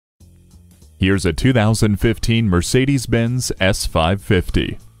Here's a 2015 Mercedes-Benz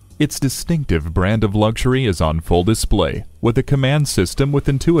S550. Its distinctive brand of luxury is on full display, with a command system with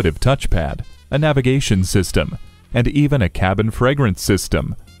intuitive touchpad, a navigation system, and even a cabin fragrance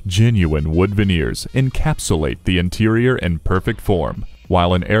system. Genuine wood veneers encapsulate the interior in perfect form,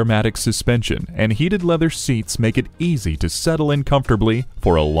 while an airmatic suspension and heated leather seats make it easy to settle in comfortably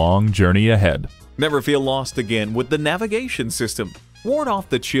for a long journey ahead. Never feel lost again with the navigation system. Ward off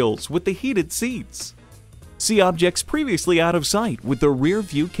the chills with the heated seats. See objects previously out of sight with the rear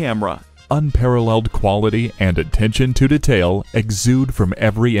view camera. Unparalleled quality and attention to detail exude from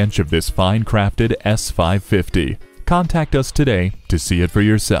every inch of this fine-crafted S550. Contact us today to see it for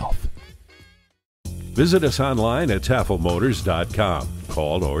yourself. Visit us online at tafelmotors.com.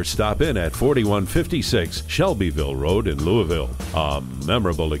 Call or stop in at 4156 Shelbyville Road in Louisville. A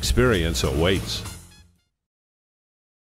memorable experience awaits.